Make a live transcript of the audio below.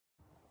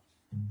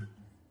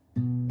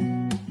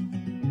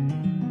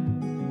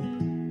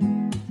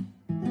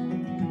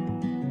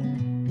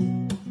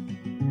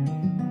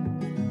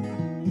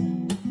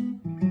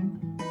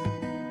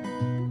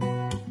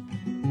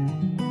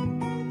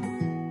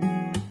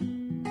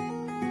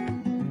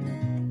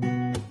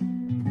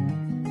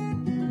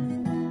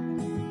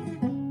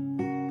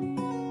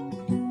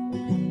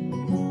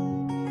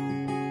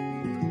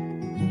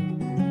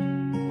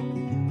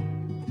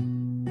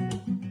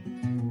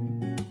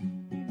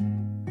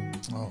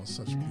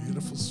such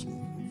beautiful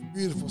sound.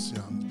 Beautiful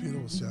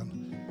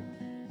sound.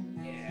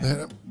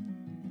 Yeah.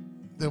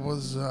 That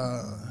was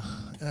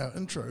our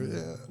intro.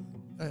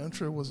 Our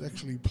intro was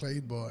actually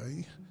played by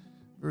a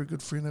very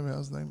good friend of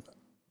ours named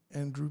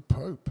Andrew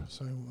Pope.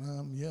 So,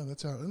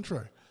 that's our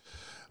intro.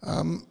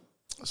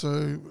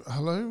 So,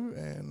 hello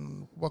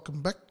and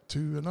welcome back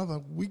to another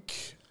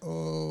week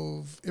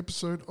of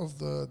episode of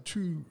the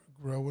Two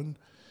Growing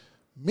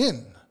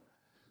Men.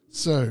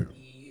 So,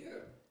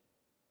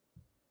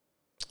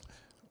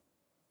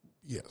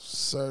 yes,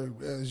 so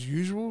as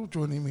usual,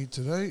 joining me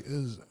today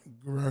is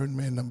grown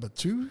man number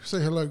 2.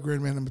 Say hello,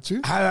 grown man number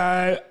 2.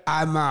 Hello,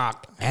 I'm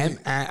Mark,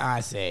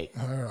 M-A-R-C.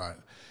 All right.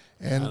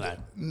 And Hello.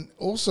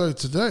 Also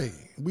today,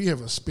 we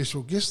have a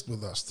special guest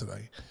with us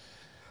today.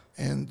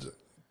 And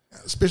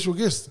special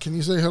guest, can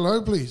you say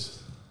hello,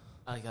 please?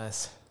 Hi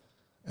guys.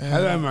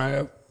 Hello,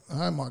 mate.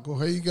 Hi, Michael.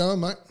 How you going,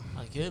 mate?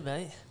 I'm good,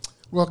 mate.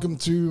 Welcome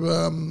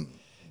to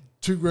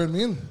Two Grown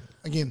Men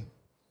again.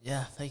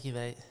 Yeah, thank you,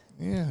 mate.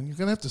 Yeah, you're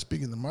going to have to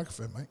speak in the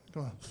microphone, mate.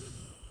 Come on.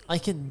 I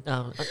can.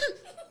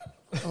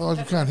 Oh,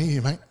 you can't hear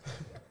you, mate.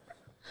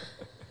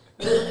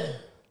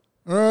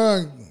 All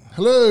right.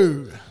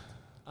 Hello.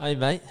 Hi,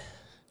 mate.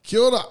 Kia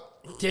ora.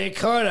 Te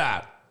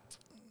kora.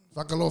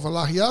 Whakalofa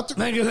lahi atu.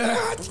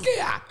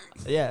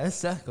 Yeah,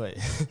 exactly.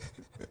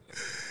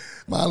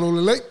 Mahalo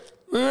lelei.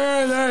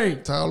 Hey,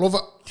 Ta alofa.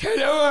 te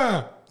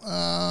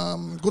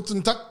loa.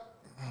 Guten Tag.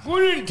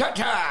 Pulin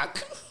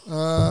tatak.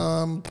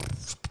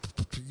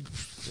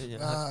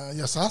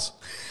 Yasas.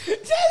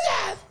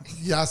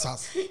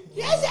 Yasas.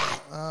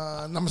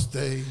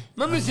 Namaste.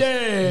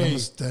 Namaste.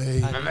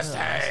 Namaste.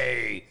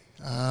 Namaste.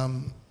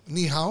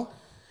 Ni hao.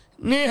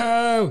 Ni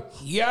hao.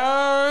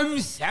 Yam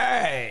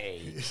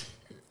say.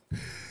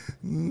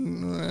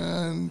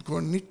 And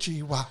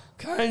konnichiwa.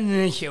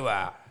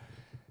 Konnichiwa.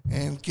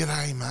 And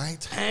g'day,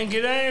 mate. And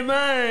g'day,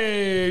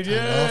 mate.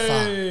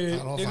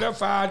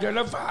 Talofa.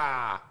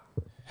 Talofa.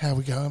 How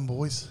we going,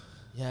 boys?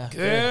 Yeah.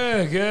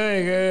 Good.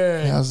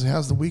 Good.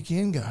 How's the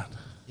weekend going?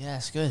 Yeah,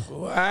 it's good.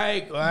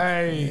 Great.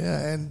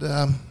 Yeah, and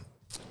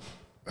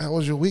how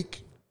was your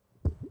week?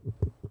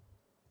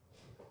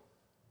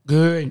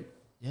 Good.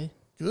 Yeah.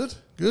 Good.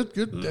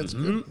 That's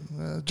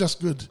good. Just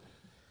good.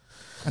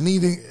 I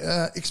need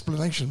an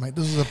explanation, mate.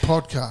 This is a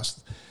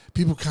podcast.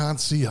 People can't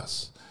see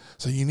us,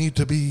 so you need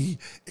to be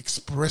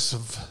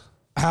expressive.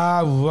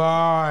 All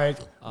right.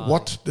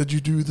 What did you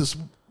do this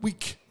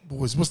week,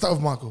 boys? We'll start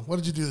with Michael. What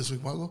did you do this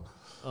week, Michael?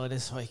 Oh,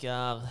 this week,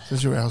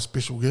 Since you're our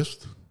special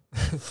guest.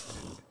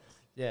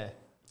 yeah.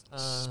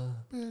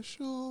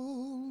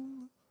 Special.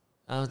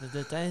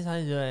 The days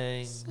I'm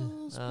doing,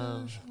 So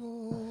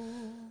special.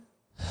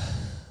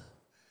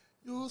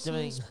 You're so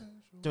doing special.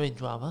 doing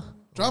drama.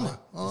 Drama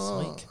This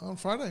week. on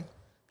Friday.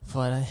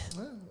 Friday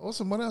Yeah,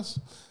 awesome. What else?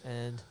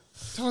 and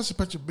Tell us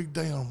about your big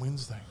day on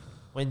Wednesday.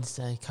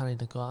 Wednesday cutting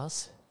the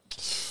grass.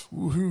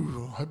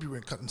 Woohoo. I hope you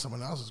weren't cutting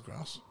someone else's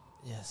grass.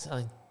 Yes,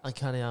 I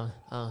cutting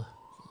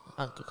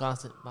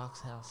grass at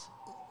Mark's house.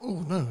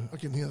 Oh, no. I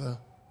can hear the...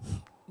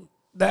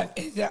 That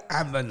is the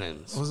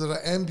ambulance. Was it an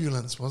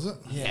ambulance, was it?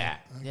 Yeah.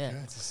 Yeah, Okay.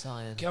 it's a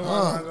sign. Come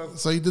on, Michael.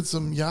 So you did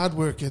some yard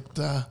work at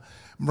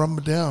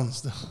Murrumba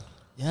Downs.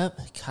 Yep,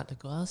 cut the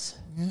grass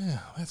Yeah,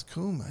 that's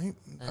cool, mate.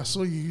 I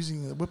saw you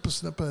using the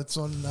whippersnipper. It's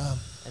on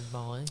and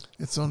mowing.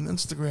 it's on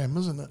Instagram,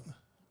 isn't it?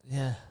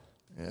 Yeah.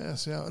 Yeah,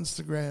 so our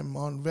Instagram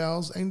on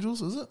Vals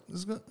Angels, is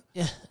it?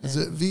 Yeah. Is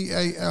it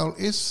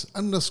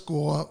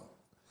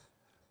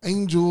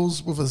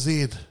VALS_Angels with a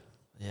Z?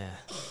 Yeah.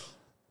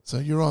 So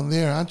you're on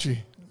there, aren't you?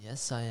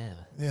 Yes, I am.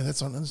 Yeah,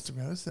 that's on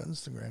Instagram. That's the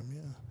Instagram,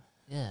 yeah.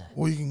 Yeah.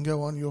 Or you can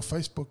go on your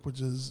Facebook,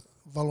 which is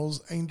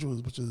Valos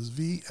Angels, which is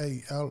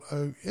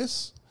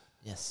VALOS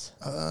Yes.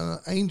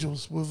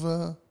 Angels with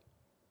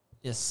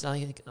Yes, I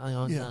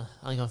on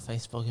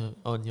Facebook and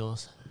on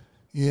yours.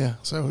 yeah.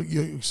 So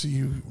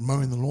you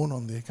mowing the lawn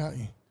on there, can't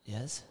you?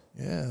 Yes.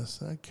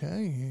 Yes.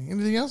 Okay.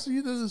 Anything else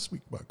you did this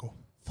week, Michael?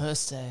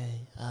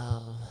 Thursday,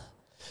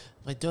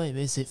 we're doing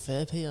music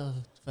therapy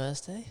on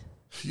Thursday.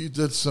 You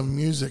did some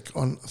music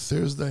on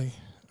Thursday,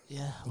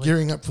 Yeah.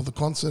 gearing up for the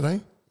concert, eh?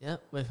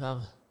 Yep, with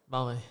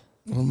Molly.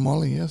 Well,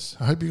 Molly, yes.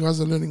 I hope you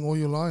guys are learning all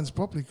your lines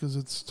properly because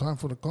it's time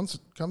for the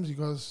concert comes. You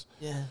guys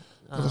Yeah.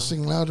 got to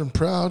sing loud and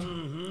proud.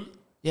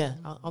 Yeah,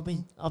 I'll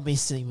be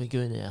singing with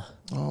you now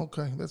Oh,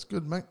 okay, that's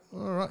good, mate.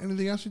 All right.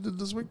 Anything else you did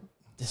this week?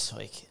 this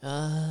week.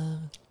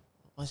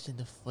 Watching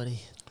the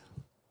footy.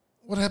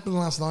 What happened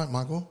last night,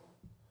 Michael?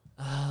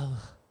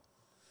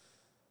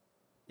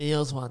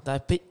 Eels won. They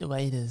beat the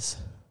Raiders.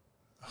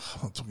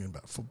 I'm not talking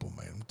about football,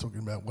 mate. I'm talking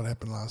about what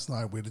happened last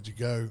night. Where did you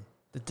go?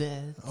 The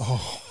Dads.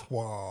 Oh,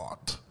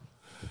 what?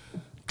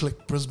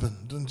 Click Brisbane,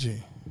 didn't you?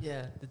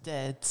 Yeah, the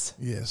Dads.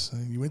 Yes.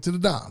 And you went to the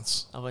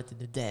dance. I went to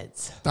the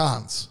Dads.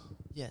 Dance.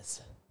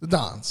 Yes. The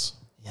dance.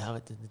 Yeah, I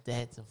went to the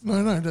Dads.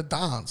 No, the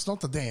dance, not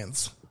the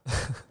dance.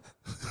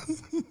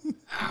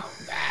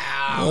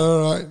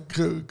 All right,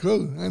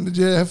 cool. And did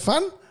you have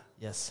fun?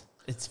 Yes,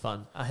 it's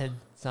fun. I had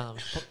some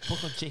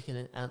pork and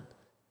chicken and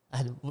I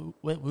had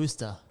wet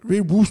rooster.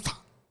 Red Worcester.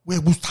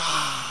 Red Worcester.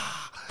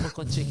 Pork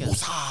and chicken.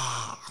 Worcester.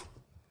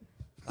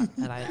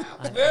 And I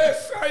Very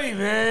funny,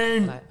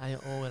 man. I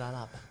all that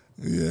up.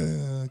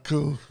 Yeah,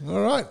 cool.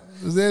 All right.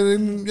 Is that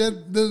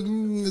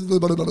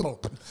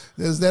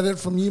is that it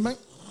from you, mate?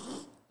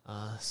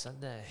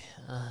 Sunday.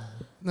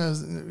 No,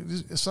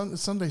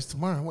 it's Sunday's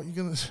tomorrow. What are you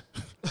going to...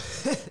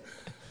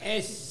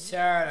 It's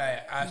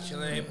Saturday,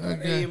 actually.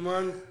 Okay.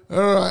 Okay.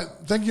 All right.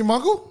 Thank you,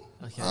 Michael.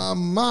 Okay.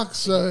 Mark,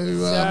 so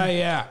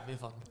Yeah.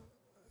 Move on.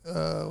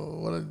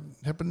 what had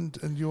happened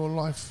in your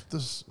life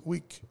this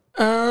week?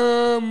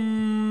 Well,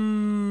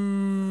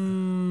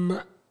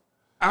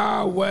 A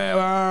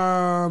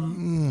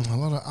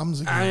lot of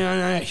ums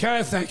again.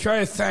 trying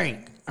to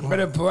think. I'm going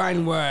to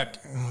brain work.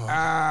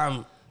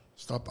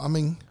 Stop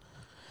umming.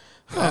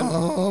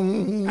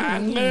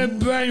 I'm going to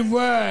brain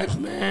work,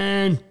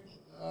 man.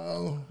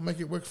 Make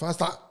it work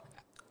faster.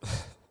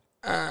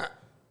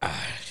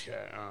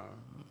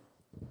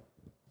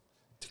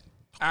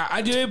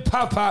 I did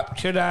pop up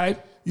today.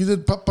 You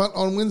did putt-putt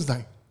on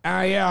Wednesday.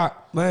 Yeah,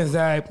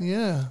 Wednesday.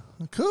 Yeah,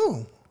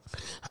 cool.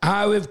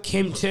 With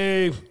Kim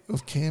too.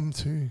 With Cam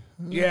too.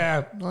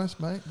 Yeah. Nice,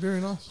 mate. Very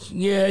nice.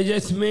 Yeah,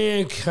 just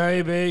me and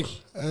Kobe.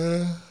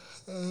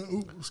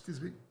 Excuse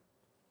me.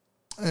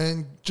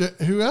 And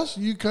who else?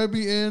 You,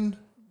 Kobe, and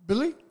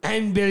Billy?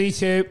 And Billy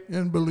too.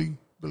 And Billy.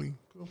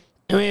 Cool.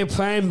 And we were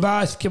playing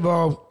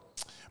basketball.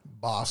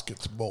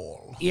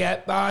 Basketball.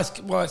 Yeah,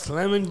 basketball,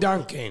 slam and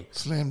dunking.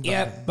 Slam dunk.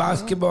 Yeah,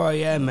 basketball,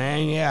 yeah,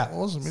 man, yeah.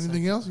 Awesome.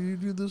 Anything else you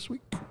do this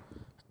week?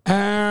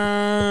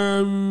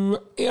 Yeah,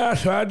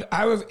 so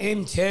I was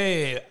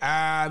into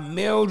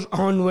Meals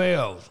on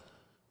Wheels.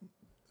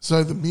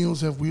 So the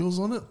meals have wheels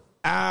on it?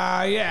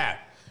 Yeah.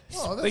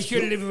 Oh, that's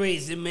Special good.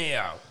 deliveries a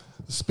meal.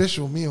 A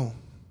special meal.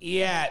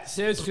 Yeah,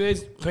 service food,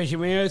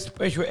 special meals,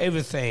 special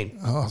everything.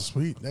 Oh,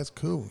 sweet. That's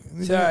cool.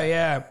 So,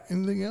 yeah.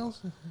 Anything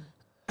else?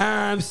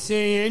 I'm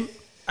seeing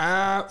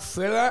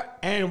Thriller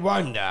and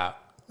Wonder.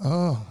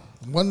 Oh,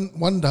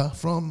 Wonder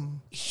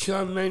from...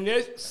 Shawn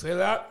Mendes,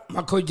 Thriller,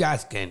 Michael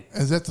Jackson.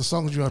 Is that the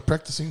songs you are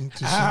practicing to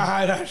sing,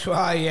 That's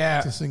right,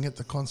 yeah. to sing at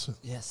the concert?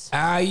 Yes.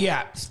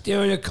 Yeah,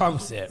 still in the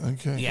concert.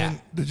 Okay. Yeah.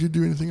 And did you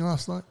do anything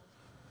last night?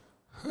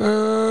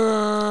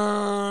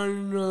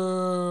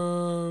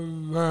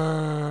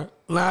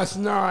 Last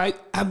night,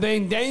 I've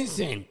been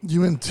dancing.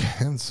 You went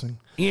dancing.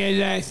 Yeah,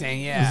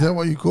 dancing, yeah. Is that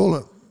what you call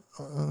it?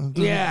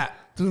 Yeah.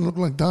 Didn't look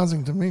like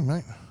dancing to me,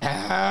 mate.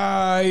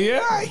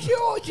 Yeah,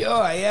 sure,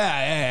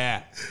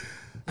 yeah.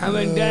 I've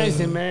been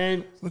dancing,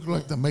 man. Looked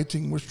like the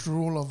mating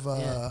withdrawal of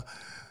Yeah.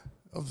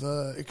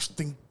 the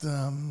extinct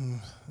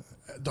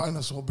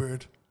dinosaur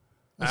bird.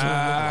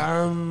 I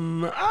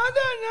don't know,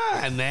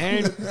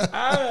 man.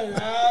 I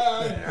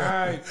don't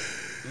know.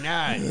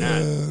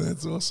 No.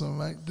 That's awesome,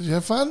 mate. Did you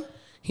have fun?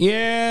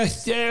 Yeah,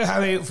 still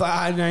having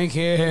fun, thank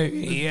you.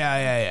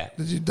 Yeah.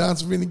 Did you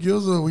dance with any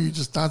girls, or were you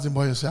just dancing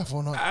by yourself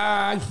all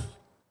night?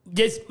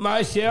 Just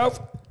myself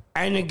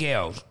and the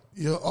girls.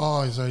 Yeah.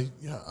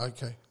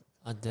 Okay.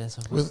 I dance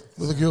with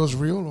Were the girls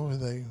real, or were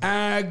they?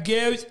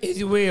 Girls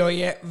is real,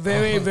 yeah.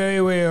 Very, very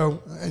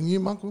real. And you,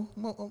 Michael?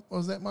 What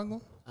was that,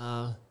 Michael?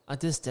 I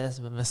just dance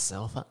with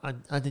myself.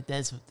 I did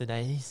dance with the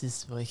ladies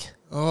this week.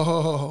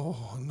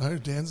 Oh, no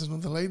dancing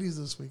with the ladies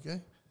this week, eh?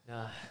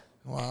 No.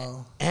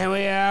 Wow. And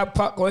we have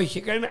popcorn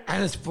chicken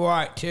and a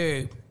Sprite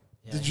too.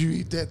 Yeah. Did you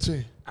eat that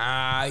too?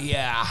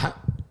 Yeah.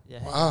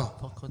 Yeah. Wow.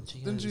 Popcorn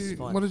chicken. Didn't and you?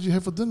 Sprite. What did you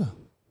have for dinner?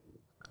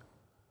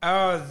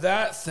 Oh,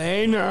 that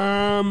thing.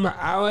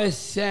 I would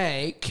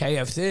say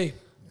KFC.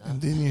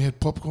 And then you had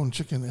popcorn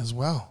chicken as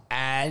well.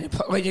 And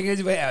popcorn chicken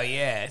as well,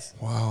 yes.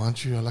 Wow,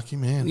 aren't you a lucky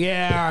man?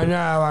 Yeah, I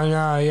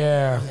know,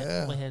 yeah.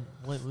 Yeah. We had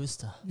White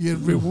Rooster. You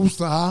had Red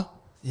Worcester, huh?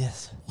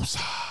 Yes. Worcester.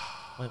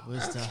 White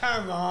Rooster.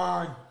 Come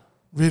on.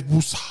 Red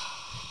Worcester.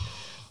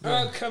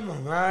 Oh, come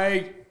on,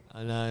 mate.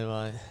 I know,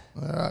 right?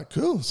 All right,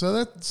 cool. So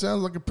that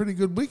sounds like a pretty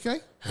good week, eh?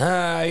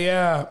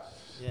 Yeah.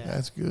 Yeah.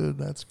 That's good.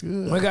 That's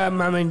good. We got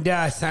Mum and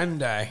Dad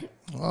Sunday.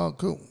 Oh,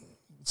 cool.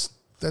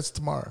 That's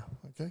tomorrow.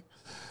 Okay.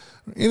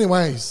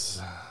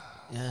 Anyways,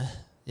 Yeah.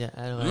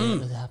 Anyway,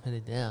 what's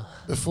happening now?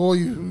 before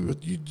you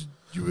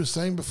were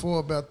saying before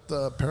about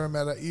the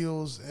Parramatta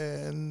Eels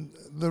and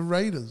the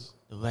Raiders,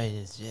 The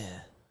Raiders,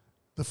 yeah.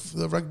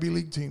 the rugby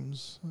league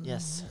teams.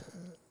 Yes.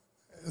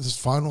 It's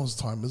finals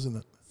time, isn't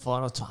it?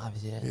 Final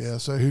times, yes. Yeah.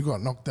 So who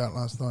got knocked out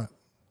last night?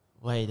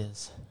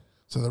 Raiders.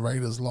 So the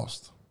Raiders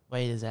lost.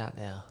 Raiders out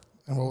now.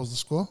 And what was the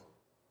score?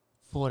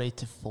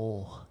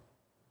 40-4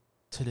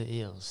 to the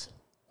Eels.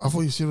 I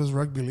thought you said it was a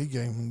rugby league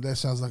game. That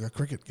sounds like a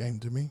cricket game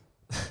to me.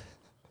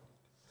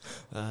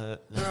 No,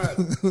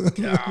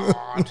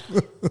 God.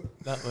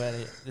 not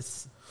really.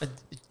 It's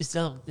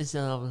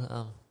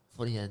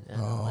footy and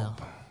well,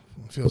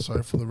 I feel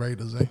sorry for the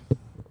Raiders, eh?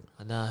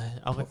 I know.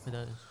 I went for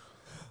the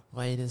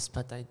Raiders,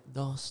 but they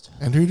lost.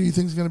 And who do you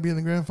think is going to be in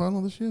the grand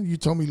final this year? You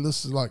told me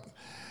this is like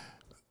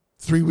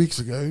 3 weeks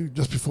ago,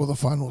 just before the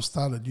final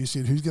started. You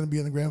said who's going to be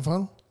in the grand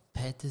final?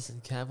 Panthers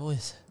and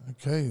Cowboys.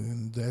 Okay,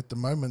 and at the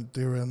moment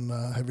they're in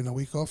having a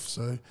week off,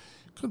 so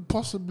could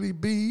possibly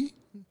be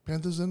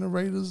Panthers and the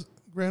Raiders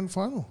grand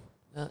final.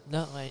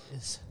 No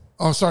Raiders.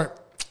 Oh, sorry,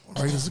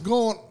 Raiders are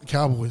gone.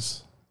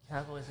 Cowboys.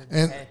 Cowboys and,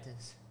 And-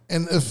 Panthers.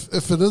 And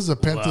if it is a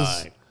Panthers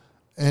Right.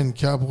 and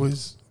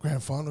Cowboys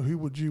grand final, who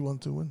would you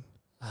want to win?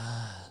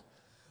 I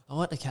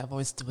want the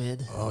Cowboys to win.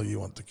 Oh, you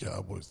want the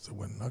Cowboys to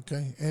win.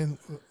 Okay. And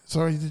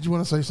sorry, did you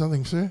want to say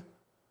something, sir?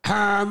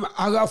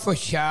 I go for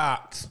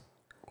Sharks.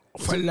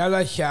 For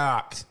Lilla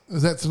Sharks.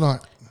 Is that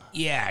tonight?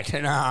 Yeah,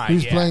 tonight.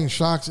 Who's yeah. playing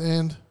Sharks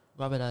and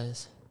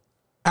Rabbitohs.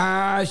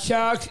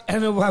 Sharks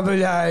and the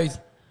Rabbitohs.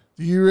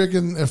 do you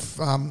reckon if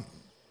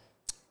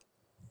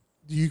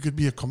you could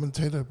be a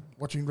commentator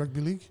watching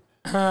rugby league?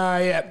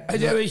 Yeah. I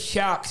do with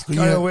Sharks. You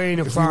Got know, away in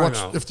the if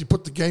final. if you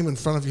put the game in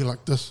front of you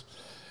like this,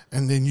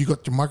 and then you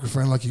got your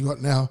microphone like you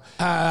got now,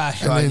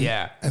 That's and right, then,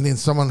 yeah. and then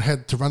someone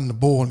had to run the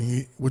ball,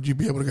 and would you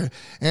be able to go?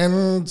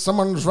 And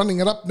someone's running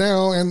it up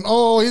now, and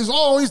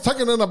he's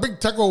taking in a big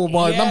tackle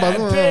by Yeah,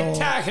 number. big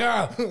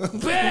tackle.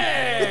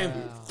 Bam!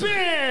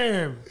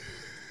 Bam!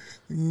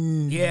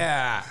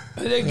 Yeah.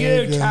 The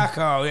good Okay.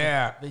 tackle,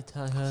 yeah. Big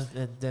tackle,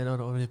 and then on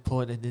a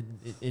report and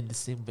in the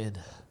sin bin.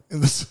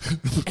 And the sin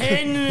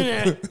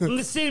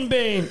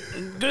bin.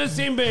 The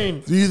sin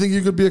bin. Do you think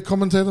you could be a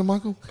commentator,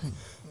 Michael?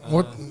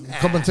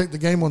 Commentate the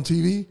game on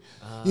TV?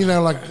 You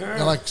know, like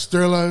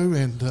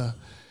Sterlo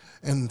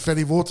and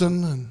Fatty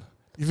Vorton, and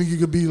you think you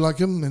could be like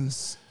him? And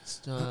So,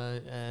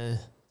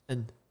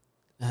 and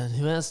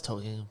who else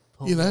talking?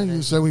 Paul you know,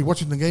 Martin. so we're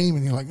watching the game,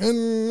 and you're like, have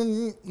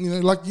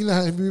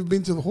you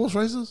been to the horse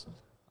races?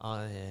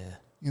 Oh yeah.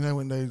 You know,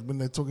 when they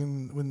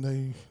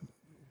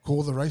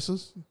call the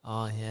races.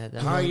 Oh yeah.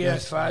 That Oh, was-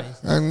 yes, that's right.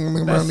 amazing.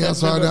 And That's on the a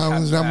outside, little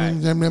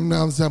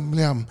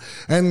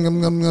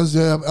and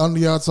on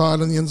the outside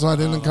and the inside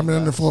in, and coming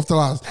in the fourth to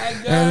last.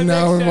 And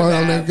now next to we're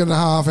that. and a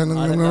half, and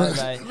I don't know,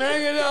 mate.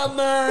 Make it up,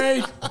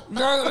 mate.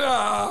 Knock it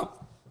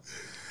up.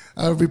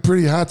 it would be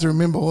pretty hard to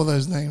remember all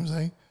those names,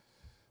 eh?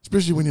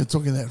 Especially when you're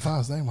talking that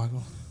fast, eh,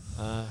 Michael?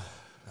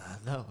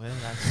 No, man,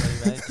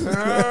 actually, mate.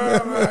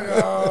 Oh, my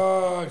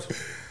God.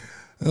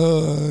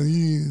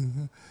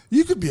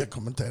 You could be a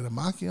commentator,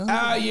 Mark. Yeah.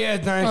 Oh, yeah,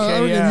 thank I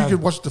you, reckon yeah. you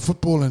could watch the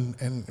football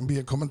and be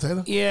a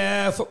commentator.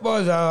 Yeah,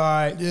 football's all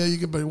right. Yeah, you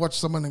could watch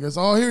someone that goes,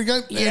 oh, here we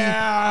go.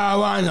 Yeah,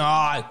 why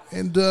not?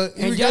 And here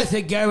we It's go. just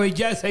a game, it's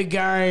just a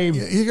game.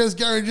 Yeah, here goes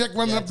Gary Jack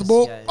running Yeah, up the just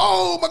ball. go.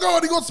 Oh, my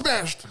God, he got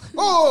smashed.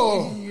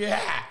 Oh,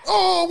 Yeah.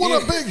 oh,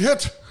 what a big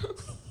hit.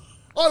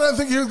 I don't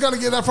think he was going to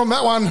get that from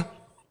that one.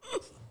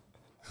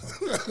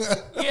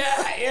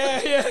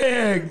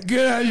 Yeah.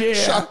 Good idea.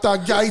 Shut the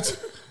gate.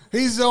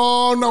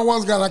 No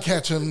one's going to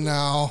catch him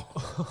now.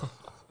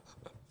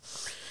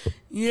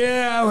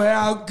 Yeah,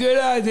 well, good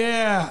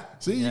idea.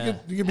 See, Yeah.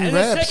 you can be And the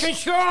Rabs. second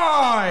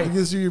try.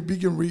 You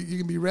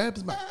can be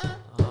Rabs, mate.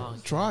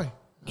 Try.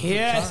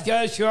 Yes,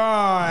 go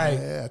try.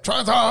 Yeah,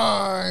 try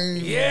time.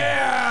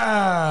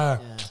 Yeah.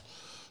 Yeah.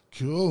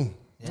 Cool.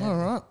 All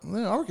right.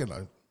 Yeah, I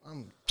reckon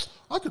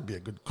I could be a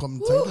good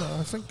commentator.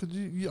 I think.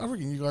 I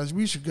reckon you guys.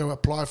 We should go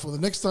apply for the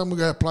next time. We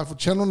go apply for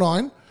Channel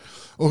 9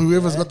 or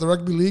whoever's got the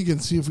rugby league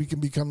and see if we can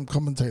become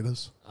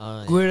commentators.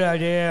 Oh, yeah. Good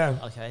idea.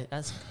 Okay,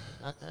 that's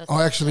Oh,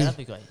 actually- that'd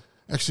be great.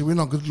 Actually, we're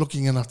not good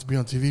looking enough to be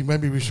on TV.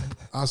 Maybe we should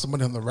ask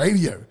somebody on the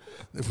radio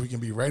if we can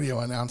be radio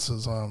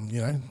announcers.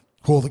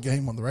 Call the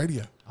game on the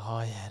radio.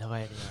 Oh yeah, the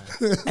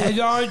radio. And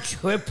on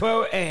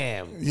Triple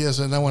M. Yeah,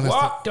 so no one has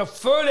Walk the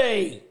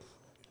footy.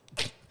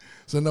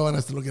 to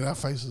look at our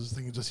faces.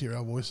 They can just hear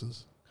our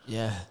voices.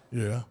 Yeah,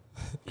 Yeah.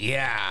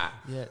 Yeah.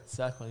 yeah,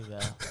 exactly.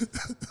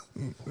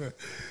 That.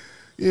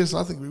 Yes,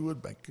 I think we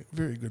would make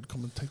very good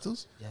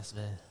commentators. Yes,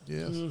 man.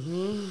 Yes.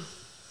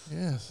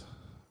 Yes.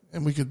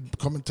 And we could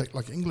commentate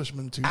like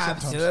Englishmen too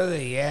sometimes.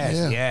 Absolutely, yes,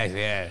 Yeah.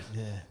 yes.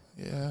 Yeah.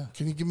 Yeah.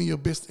 Can you give me your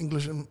best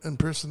English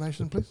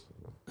impersonation, please?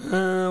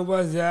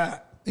 What's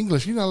that?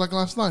 English, like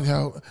last night,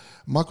 how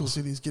Michael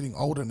said he's getting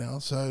older now.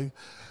 So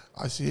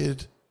I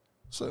said,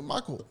 so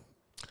Michael,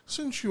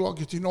 since you are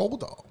getting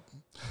older,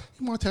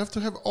 you might have to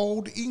have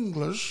old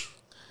English.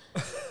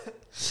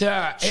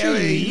 So,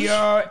 Cheese.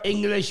 your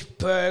English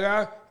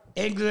burger,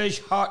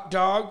 English hot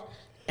dog,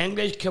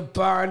 English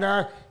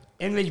cabana,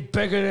 English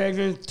bacon,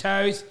 English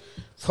toast,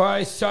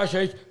 fried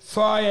sausage,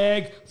 fried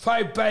egg,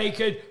 fried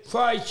bacon,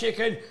 fried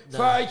chicken,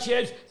 fried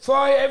chips,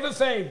 fried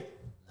everything.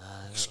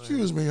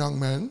 Excuse me, young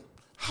man.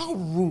 How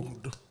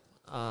rude.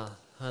 Hold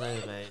on,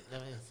 mate.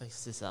 Let me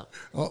fix this up.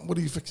 Oh, what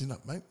are you fixing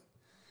up, mate?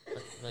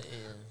 Mate,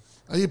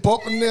 yeah. Are you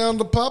popping down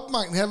the pub,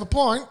 mate, and have a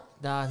pint?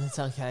 Nah, it's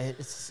okay.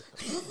 It's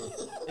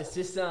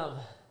just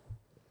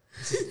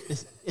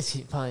it's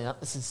keep piling up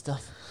this and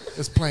stuff.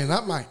 It's playing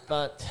up, mate.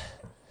 But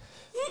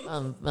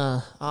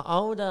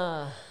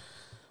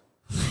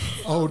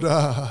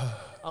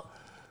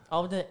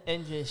older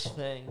English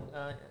thing.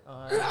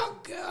 Oh,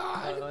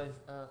 God.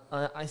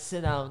 I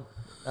sit down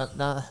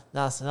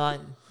last night.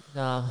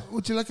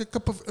 Would you like a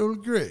cup of Earl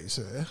Grey,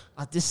 sir?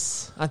 I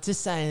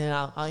just saying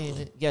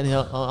I get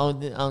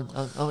old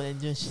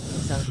English.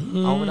 So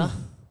older.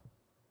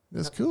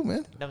 That's cool,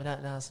 man. Never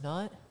that last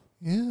night.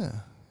 Yeah.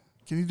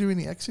 Can you do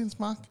any accents,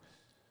 Mark?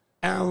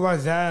 And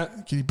what's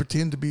that? Can you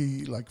pretend to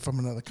be like from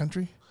another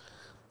country?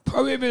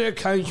 Probably a bit of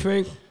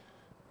country.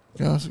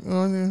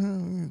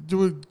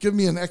 Give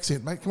me an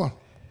accent, mate. Come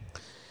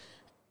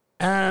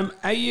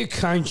Are you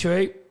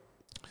country?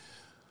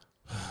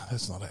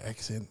 That's not an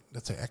accent.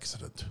 That's an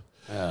accident.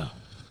 Oh.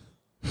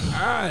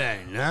 I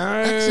don't know.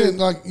 Accent,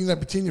 like,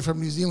 pretend you're from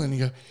New Zealand.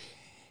 You go,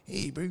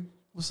 hey, bro,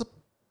 what's up?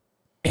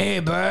 Hey,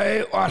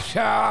 bro, what's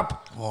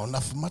up? Oh,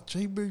 nothing much,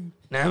 hey, bro.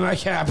 Not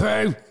much up,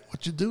 bro.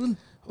 What you doing?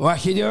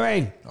 What you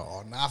doing?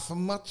 Oh,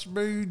 nothing much,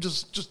 bro.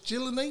 Just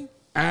chilling, eh?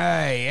 Oh,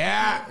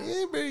 yeah.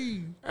 Yeah, bro.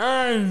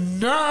 Oh,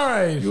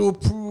 nice.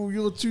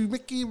 You're too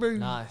Mickey, bro.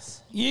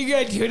 Nice. You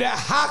get to the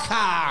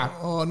haka.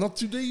 Oh, not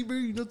today, bro.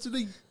 Not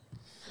today.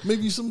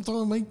 Maybe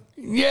sometime, mate.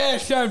 Yeah,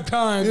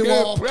 sometime. Yeah,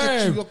 well, Good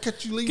friend. I'll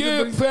catch you later,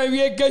 Good bro. friend.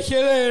 Yeah, catch you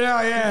later,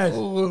 yes.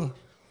 Oh,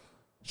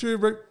 sure,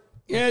 bro.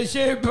 Yeah,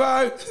 sure,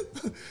 bro.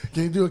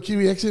 Can you do a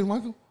Kiwi accent,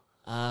 Michael?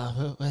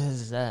 What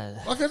is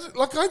that?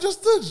 Like I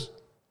just did.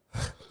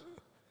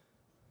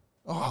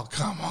 Oh,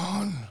 come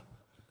on.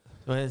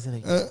 What is it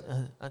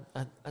again? I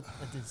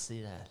didn't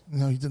see that.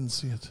 No, you didn't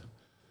see it.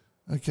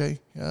 Okay.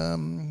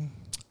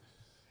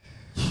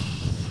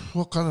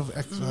 What kind of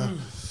accent?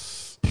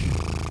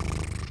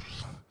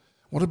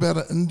 What about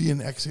an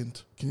Indian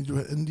accent? Can you do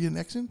an Indian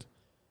accent?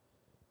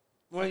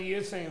 What do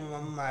you think,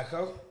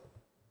 Michael?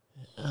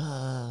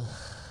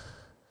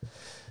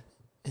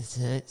 Is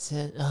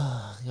it?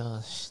 Oh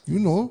gosh. You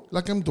know,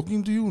 like I'm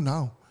talking to you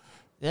now.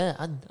 Yeah,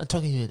 I'm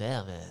talking to you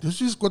now, man. This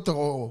is got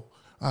the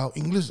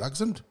English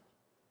accent.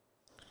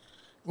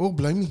 Oh,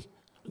 blimey.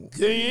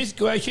 Goodness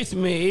gracious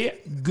me,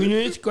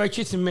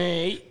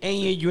 and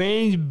your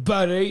dreams,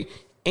 buddy,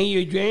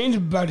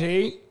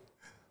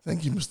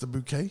 Thank you, Mr.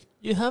 Bouquet.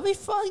 You having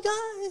fun,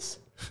 guys?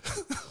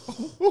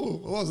 Oh,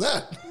 what was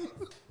that?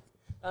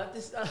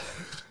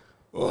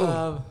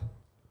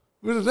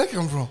 Where did that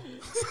come from?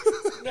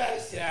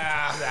 That's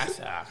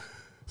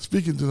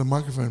Speaking to the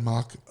microphone,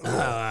 Mark. all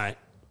right.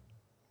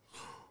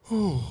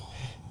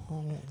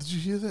 Did you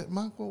hear that,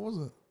 Mark? What was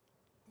it?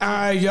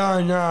 I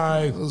don't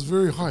know. It was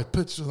very high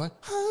pitched. It was like,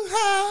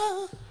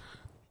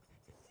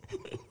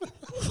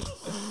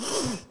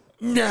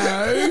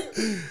 No.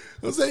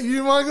 was that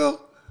you, Michael?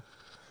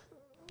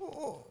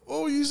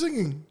 What were you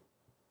singing?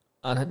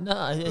 I don't know.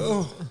 I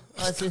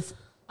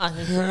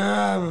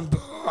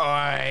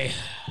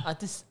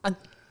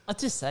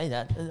just say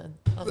that.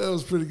 That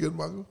was pretty good,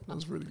 Michael. That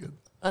was pretty good.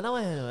 I know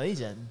I'm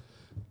Norwegian.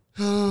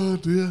 Oh,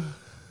 dear.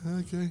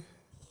 Okay.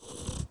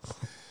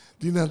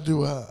 Do you know how to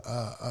do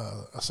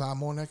a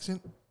Samoan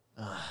accent?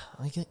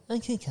 I can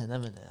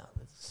never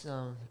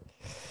now.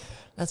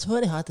 That's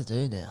really hard to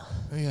do now.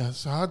 Yeah,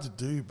 it's hard to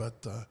do,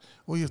 but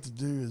all you have to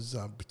do is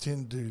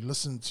pretend to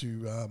listen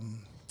to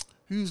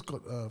who's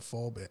got a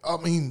fallback.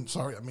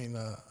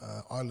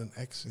 Island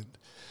accent.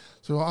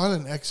 So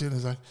island accent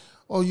is like,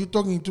 oh, you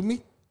talking to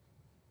me?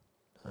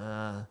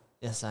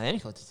 Yes, I am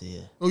talking to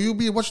you. Oh, you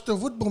be watch the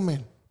football,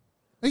 man.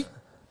 Hey,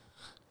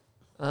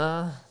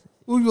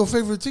 who's your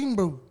favorite team,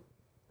 bro?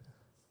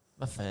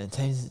 My favorite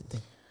team's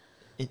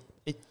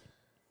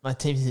my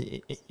team's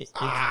it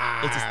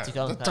just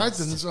The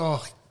Titans.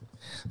 Oh,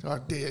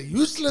 they're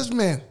useless,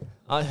 man.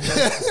 What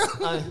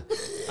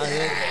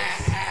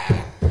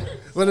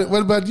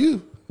about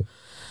you?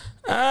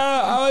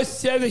 I would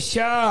say the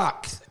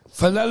Sharks.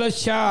 For little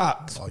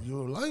Sharks. Oh,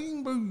 you're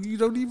lying, bro. You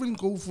don't even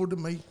go for the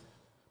mate.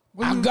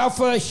 I go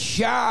for the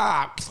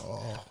Sharks.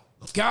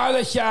 Go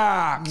the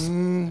Sharks.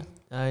 You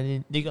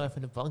go for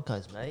the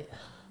Broncos, mate.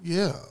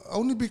 Yeah,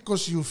 only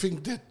because you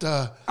think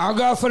that. I'll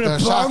go for the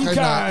Shark in the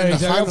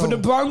Broncos. I'll go for final. the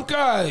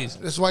Broncos.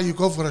 That's why you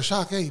go for the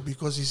Shark, eh?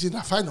 Because he's in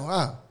the final,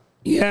 huh?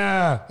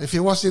 Yeah. If he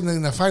was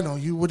in the final,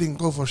 you wouldn't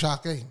go for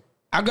Shark, eh?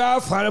 I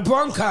go for the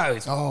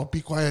Broncos. Oh,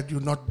 be quiet.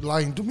 You're not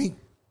lying to me.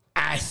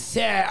 I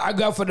said I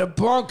go for the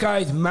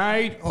Broncos,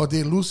 mate. Oh,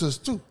 they're losers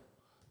too.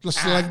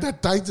 Just like the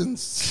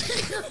Titans.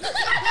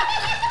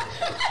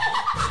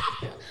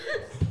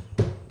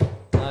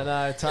 I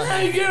know.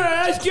 Hey, good,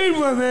 that's good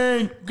one,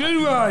 man.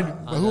 Good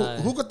one. But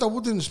who got the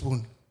wooden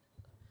spoon?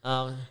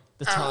 The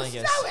Tigers.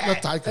 The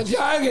Tigers. The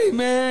Tigers,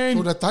 man.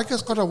 So the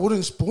Tigers got a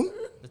wooden spoon?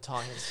 The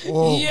Tigers.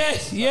 Oh,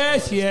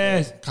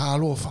 Yes.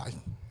 Carlo, fine.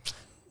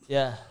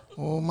 Yeah.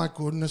 Oh, my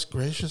goodness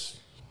gracious.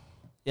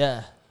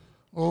 Yeah.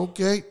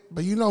 Okay,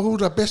 but you know who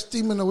the best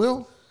team in the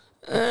world?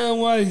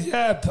 What is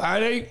that,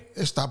 buddy?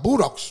 It's the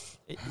Bulldogs.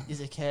 It's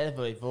a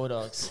Canterbury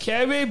Bulldogs.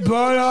 Canterbury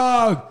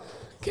Bulldogs.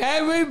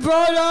 Canterbury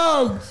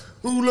Bulldogs.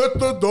 Who let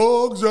the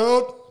dogs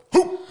out?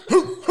 Hoo,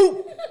 hoo,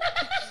 hoo.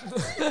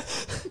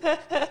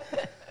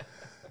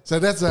 So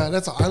that's an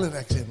island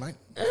accent, mate.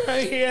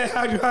 Yeah,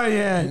 that's right,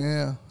 yeah.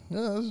 Yeah.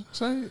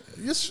 So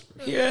yes.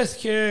 Yes,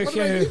 What about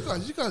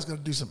okay. you guys got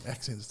to do some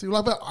accents too.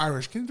 What about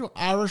Irish? Can you do an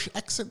Irish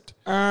accent?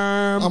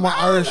 My My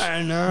Irish,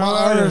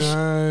 my Irish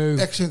know.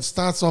 accent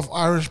starts off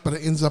Irish, but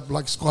it ends up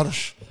like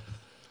Scottish.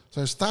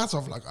 So it starts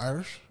off like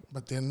Irish,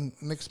 but then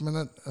next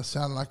minute it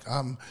sound like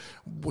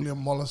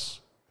William Wallace.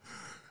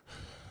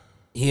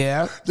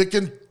 Yeah. They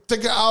can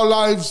take our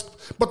lives,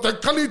 but they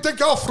can't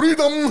take our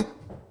freedom.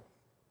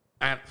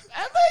 What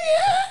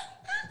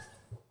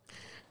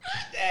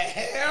the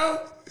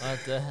hell? What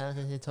the hell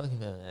are you talking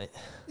about, mate?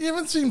 You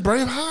haven't seen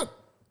Braveheart?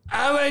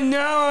 I have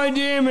no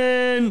idea,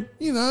 man.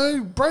 You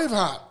know,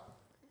 Braveheart.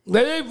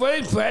 What is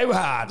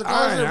Braveheart? The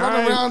guys that I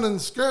run know. around in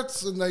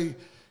skirts and they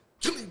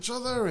kill each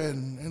other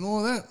and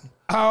all that.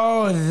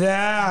 Oh,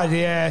 that,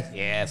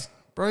 yes.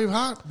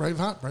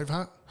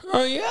 Braveheart.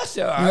 Oh, yes,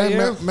 You I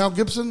know Mel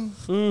Gibson?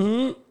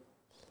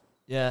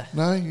 Yeah.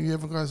 No, you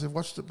ever guys have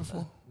watched it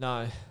before?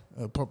 No.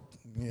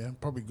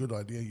 Probably a good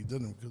idea you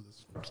didn't because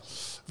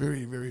it's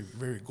very, very,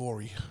 very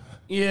gory.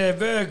 Yeah,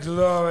 very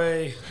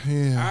glory.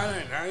 Yeah. I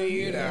don't know,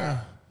 you know.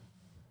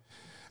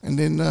 And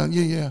then,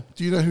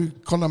 do you know who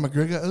Conor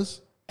McGregor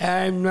is?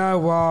 No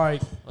why.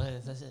 What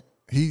is that? It?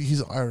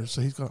 He's Irish,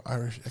 so he's got an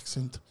Irish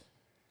accent.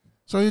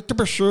 So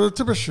tipper sure.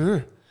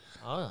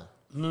 Oh.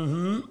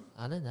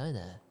 I don't know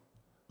that.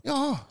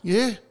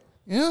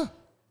 Yeah.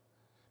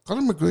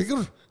 Conor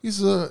McGregor,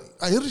 he's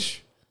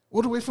Irish,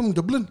 all the way from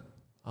Dublin.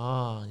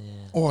 Oh,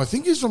 yeah. Oh, I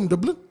think he's from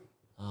Dublin.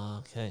 Oh,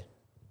 okay.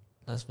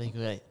 That's been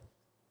great.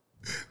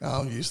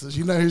 Oh, useless.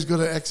 You know who's good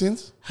at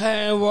accents?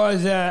 How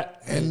was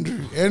that? Andrew.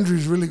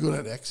 Andrew's really good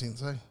at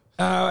accents, eh?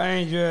 Oh,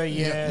 Andrew,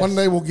 yes. One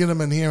day we'll get him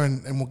in here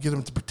and we'll get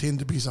him to pretend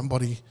to be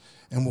somebody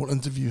and we'll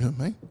interview him,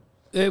 eh?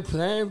 Good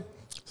plan.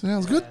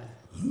 Sounds good.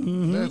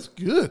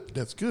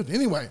 That's good.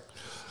 Anyway,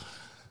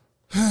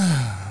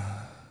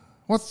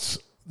 what's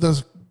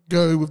the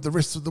go with the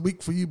rest of the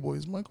week for you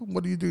boys, Michael?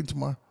 What are you doing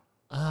tomorrow?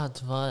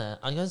 Tomorrow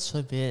I go to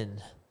sleep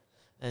in,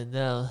 and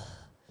go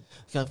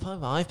play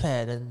my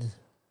iPad, and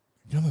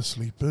You're gonna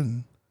sleep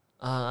in.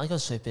 I go to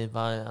sleep in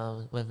by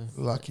 11.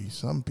 Lucky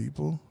some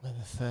people.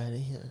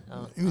 11:30.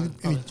 Any- Probably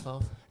any-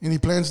 12. Any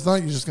plans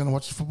tonight? You're just gonna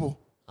watch football.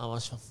 I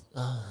watch.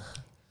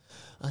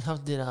 I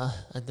have dinner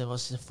and then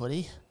watch the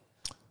footy.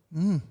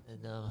 Mm.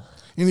 And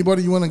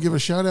Anybody you want to give a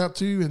shout out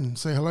to and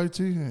say hello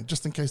to,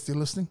 just in case they're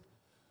listening?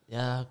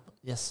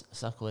 yes,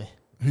 exactly.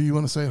 Who you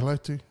want to say hello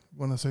to?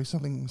 Want to say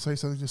something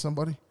to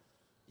somebody?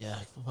 Yeah,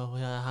 well,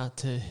 we had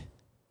to.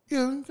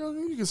 Yeah, go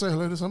on, you can say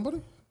hello to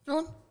somebody. Go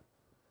on.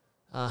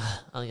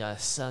 Oh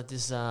guys,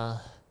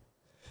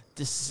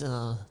 this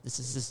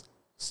is this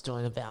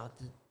story about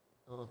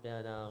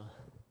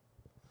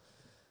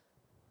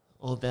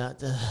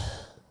the.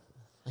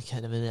 I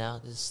can't even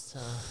out this.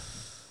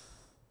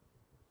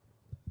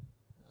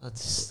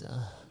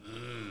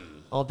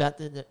 All about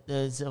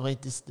the way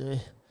this do.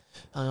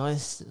 I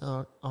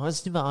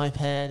always do my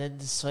iPad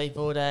and sleep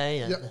all day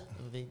and Yep.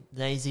 be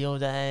lazy all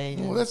day.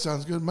 Well, that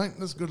sounds good, mate.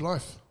 That's a good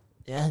life.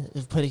 Yeah,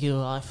 it's a pretty good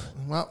life.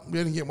 Well, we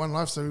only get one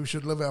life, so we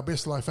should live our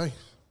best life, eh?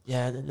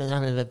 Yeah,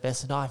 none of the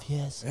best life,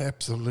 yes.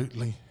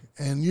 Absolutely.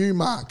 And you,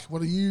 Mark,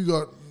 what have you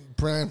got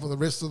planned for the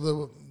rest of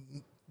the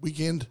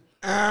weekend?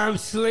 I'm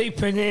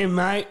sleeping in,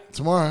 mate.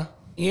 Tomorrow?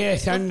 Yeah,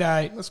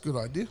 Sunday. That's a good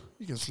idea.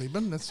 You can sleep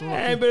in. That's all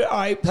Yeah, right. but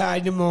I play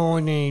in the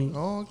morning.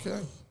 Oh, okay.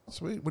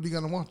 Sweet. What are you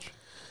going to watch?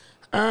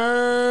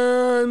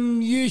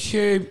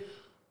 YouTube.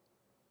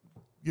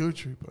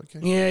 YouTube, okay.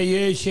 Yeah,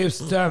 YouTube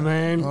stuff,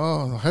 man.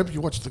 Oh, I hope you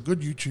watch the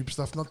good YouTube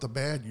stuff, not the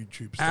bad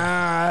YouTube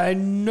stuff.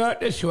 Not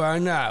this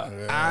one, no.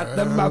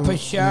 The Muppet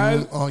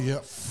Show. Oh, yeah.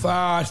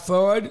 Fast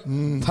Forward.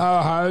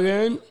 Paul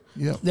Hogan.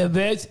 Yeah. The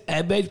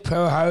best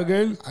Paul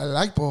Hogan. I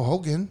like Paul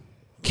Hogan.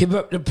 Keep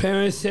Up the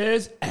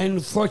Appearances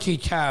and 40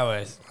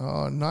 Towers.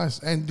 Oh, nice.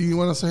 And do you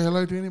want to say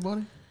hello to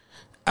anybody?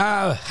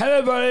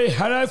 Hello, buddy.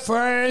 Hello,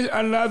 friends.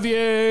 I love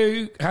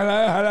you.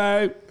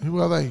 Hello. Who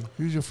are they?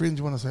 Who's your friends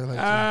you want to say hello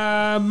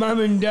to? Mum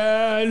and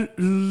Dad,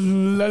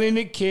 loving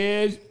the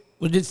kids.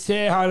 We'll just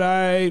say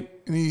hello.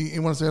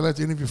 You want to say hello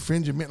to any of your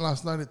friends you met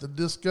last night at the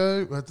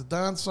disco, at the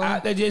dance song?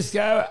 At the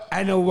disco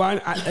and the one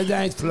at the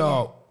dance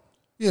floor.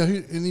 Yeah,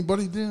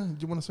 anybody there? Do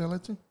you want to say hello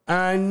to?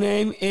 Her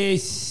name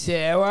is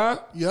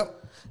Sarah. Yep.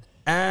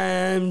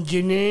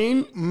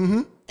 Janine.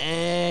 Mm-hmm.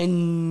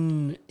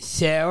 And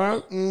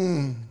Sarah.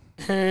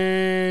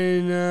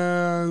 And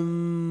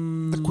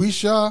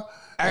Laquisha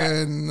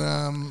and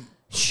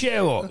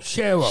Cheryl.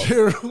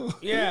 Cheryl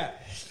Yeah.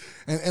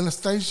 and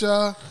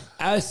Anastasia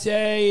I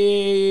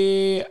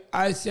say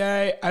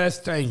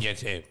Anastasia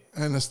too.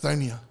 and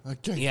Estonia.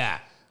 Okay. Yeah.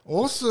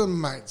 Awesome,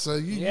 mate. So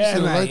you Yeah,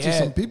 said hello mate, to yeah.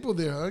 some people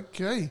there.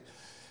 Okay.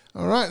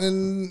 All right,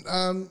 and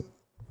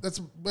that's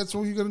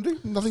all you're going to do?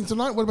 Nothing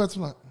tonight? What about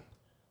tonight?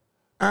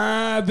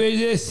 Be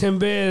this and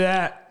be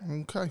that.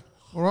 Okay.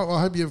 All right. Well,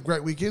 I hope you have a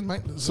great weekend,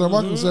 mate. So,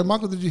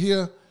 Michael, did you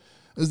hear?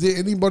 Is there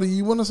anybody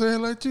you want to say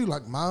hello to,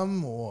 like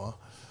Mum or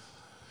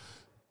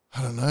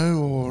I don't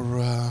know,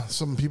 or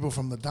some people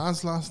from the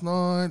dance last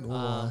night,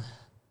 or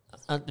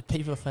The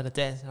people from the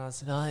dance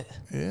last night.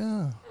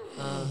 yeah,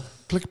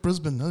 Click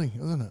Brisbane,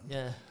 isn't it?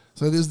 Yeah.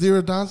 So, is there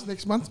a dance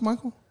next month,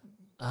 Michael?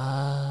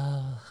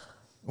 Are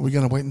Are we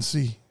going to wait and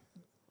see?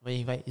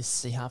 we wait to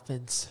see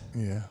happens.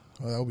 Yeah,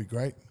 well, that'll be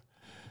great.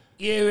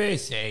 You will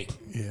see.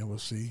 Yeah, we'll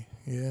see.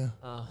 Yeah.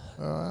 All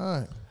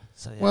right.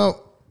 So yeah.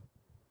 Well,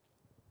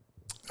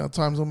 our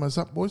time's almost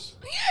up, boys.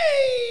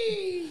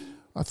 Yay!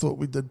 I thought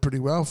we did pretty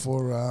well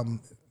for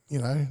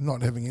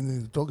not having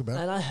anything to talk about.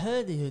 And I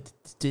heard you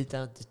did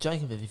the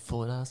joke of it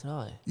before last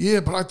night.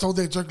 Yeah, but I told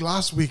that joke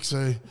last week,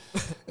 so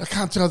I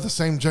can't tell the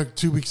same joke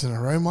 2 weeks in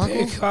a row,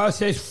 Michael.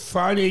 Because it's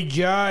funny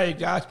joke,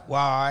 that's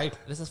why.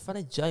 It's a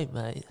funny joke,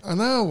 mate. I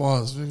know it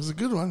was a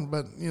good one,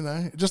 but,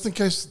 just in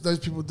case those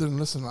people didn't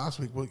listen last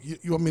week, well,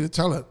 you want me to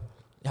tell it?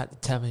 You have to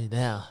tell me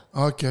now.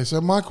 Okay,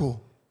 so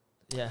Michael,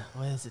 Yeah,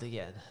 where is it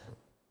again?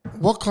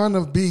 what kind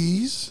of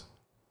bees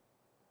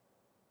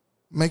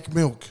make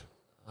milk?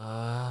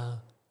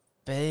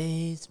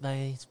 Bees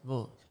makes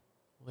milk.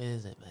 Where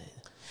is it,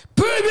 mate?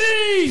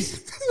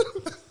 Boobies!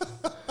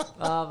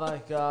 Oh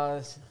my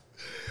gosh.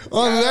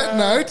 On that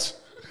note,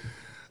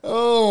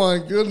 oh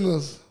my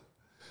goodness.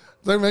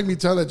 Don't make me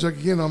tell that joke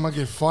again, I might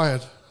get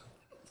fired.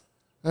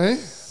 Eh?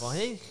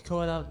 Why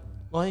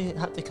you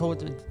have to call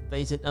them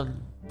bees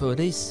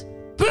booties?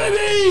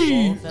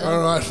 Boobies!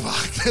 All right,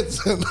 fuck,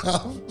 that's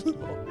enough.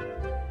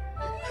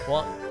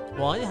 What?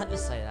 Why you have to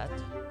say that?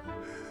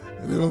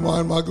 Never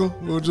mind, Michael.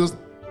 We'll just...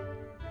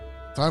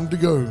 Time to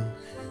go.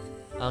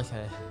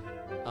 Okay.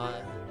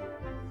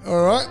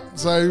 All right,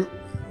 so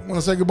want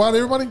to say goodbye to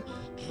everybody?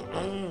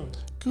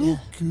 Cool.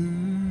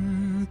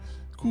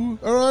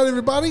 All right,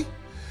 everybody.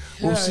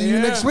 We'll see you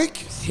next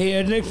week. See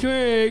you next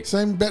week.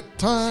 Same bat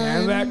time.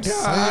 Same bat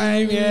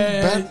time, same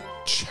yeah.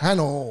 bat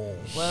channel.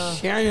 Well,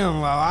 Channel,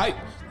 alright?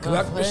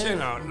 Correct Well,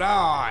 channel,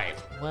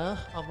 live.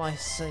 I might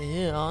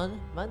see you on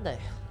Monday.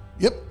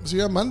 Yep, see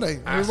you on Monday.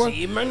 I'll Everyone.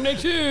 see you Monday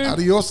too.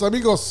 Adios,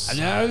 amigos.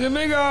 Adios,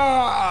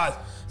 amigos.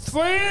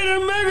 Sweet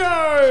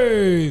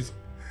amigos.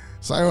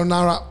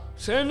 Sayonara.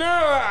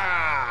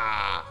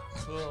 Sayonara.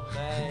 Cool,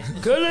 man.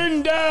 Good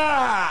and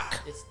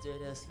dark. Let's do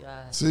this,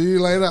 guys. See you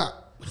later.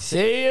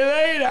 See you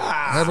later.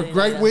 Have See a you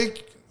great later.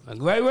 week. A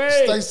great week.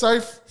 Stay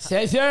safe.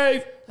 Stay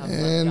safe. Have fun,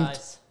 And-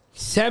 guys.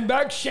 Send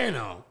back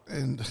channel.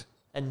 And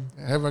And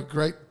have a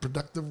great,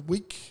 productive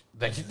week.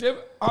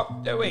 Vegetable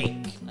of the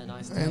week. a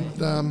nice day.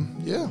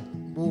 And yeah,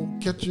 we'll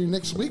catch you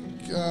next week.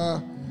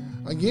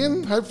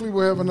 Again, hopefully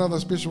we'll have another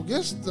special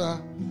guest.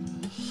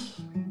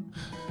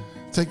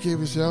 Take care of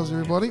yourselves,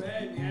 everybody.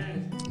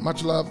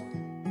 Much love.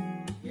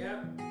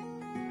 Yeah.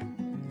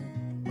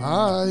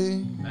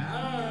 Bye. Bye.